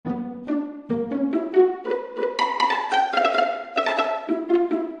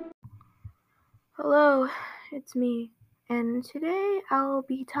it's me, and today I'll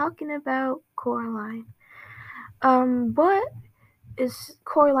be talking about Coraline. What is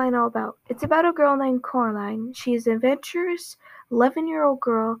Coraline all about? It's about a girl named Coraline. She's an adventurous 11-year-old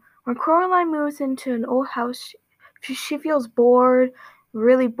girl. When Coraline moves into an old house, she feels bored,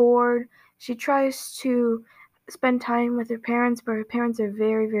 really bored. She tries to spend time with her parents, but her parents are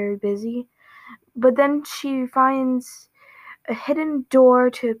very, very busy. But then she finds a hidden door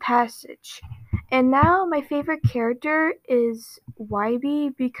to a passage. And now my favorite character is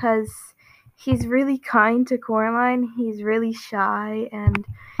Wybie because he's really kind to Coraline. He's really shy and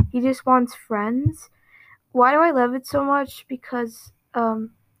he just wants friends. Why do I love it so much? Because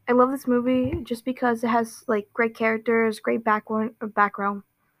I love this movie just because it has like great characters, great background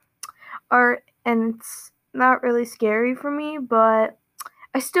art, and it's not really scary for me, but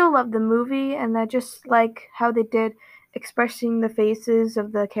I still love the movie, and I just like how they did expressing the faces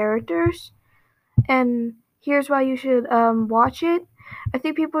of the characters. And here's why you should watch it. I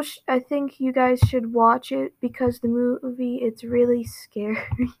think you guys should watch it because the movie it's really scary.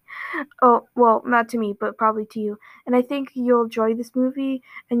 Oh, well, not to me, but probably to you. And I think you'll enjoy this movie,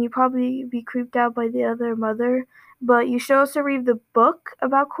 and you probably be creeped out by the other mother. But you should also read the book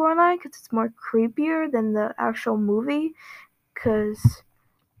about Coraline because it's more creepier than the actual movie. Because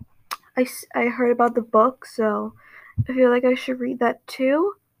I heard about the book, so I feel like I should read that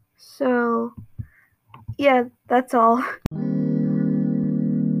too. So, yeah, that's all.